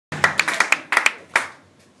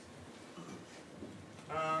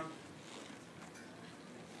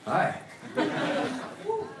Hi. Man,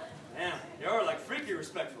 you're like freaky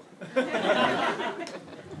respectful.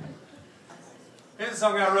 Here's a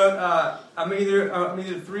song I wrote. I'm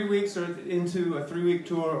either 3 weeks into a 3-week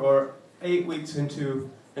tour or 8 weeks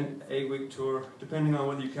into an 8-week tour, depending on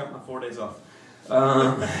whether you count my 4 days off.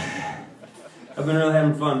 I've been really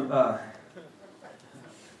having fun on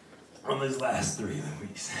these last 3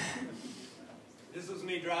 weeks. This was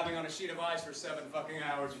me driving on a sheet of ice for 7 fucking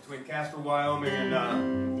hours between Casper, Wyoming and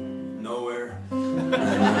nowhere.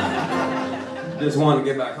 Just wanted to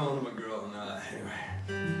get back home to my girl and anyway.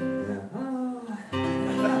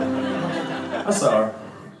 Yeah. I saw her.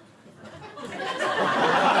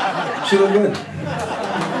 She looked good.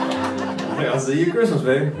 Hey, I'll see you at Christmas,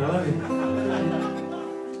 baby. I love you.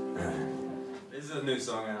 This is a new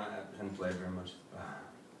song I haven't played very much.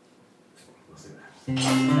 We'll see that.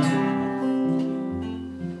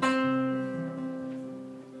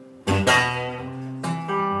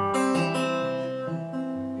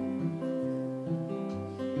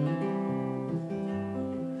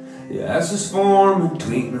 The ice is forming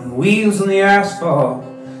between the wheels and the asphalt.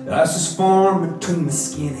 The ice is forming between the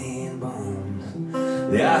skin and bones.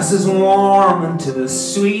 The ice is warming to the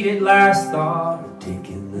sweet at last thought of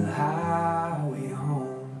taking the highway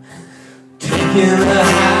home. Taking the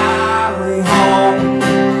highway home.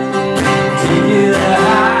 Taking the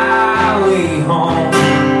highway home.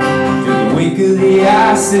 Through the wake of the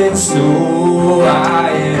ice and snow,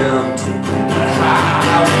 I am taking the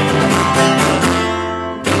highway home.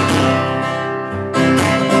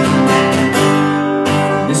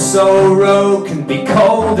 This old road can be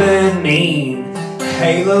cold and mean.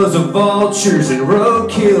 Halos of vultures and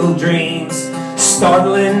roadkill dreams.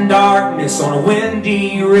 Startling darkness on a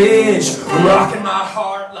windy ridge. Rocking my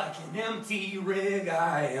heart like an empty rig.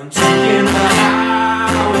 I am taking the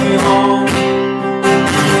highway home.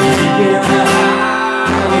 Taking the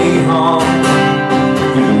highway home.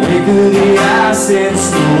 Through the wake of the ice and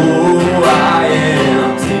snow, I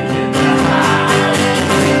am taking the highway.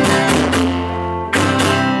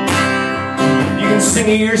 Sing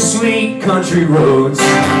of your sweet country roads,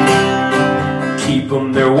 keep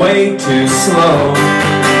them their way too slow.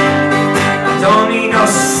 I don't need no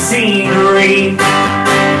scenery.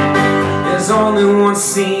 There's only one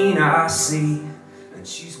scene I see, and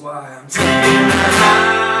she's why I'm taking the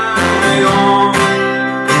highway home.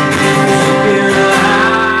 Taking the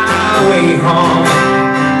highway home.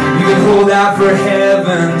 You can hold out for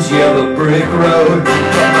heaven's yellow brick road,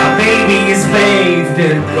 but my baby is bathed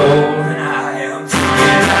in gold.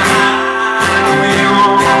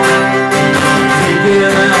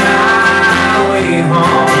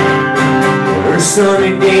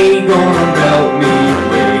 Sunny day gonna melt me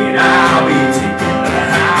away, and I'll be taking the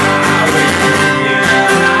highway.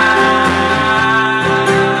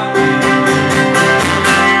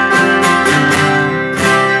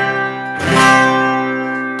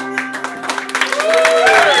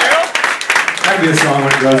 That'd be a song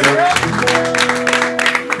when it goes up.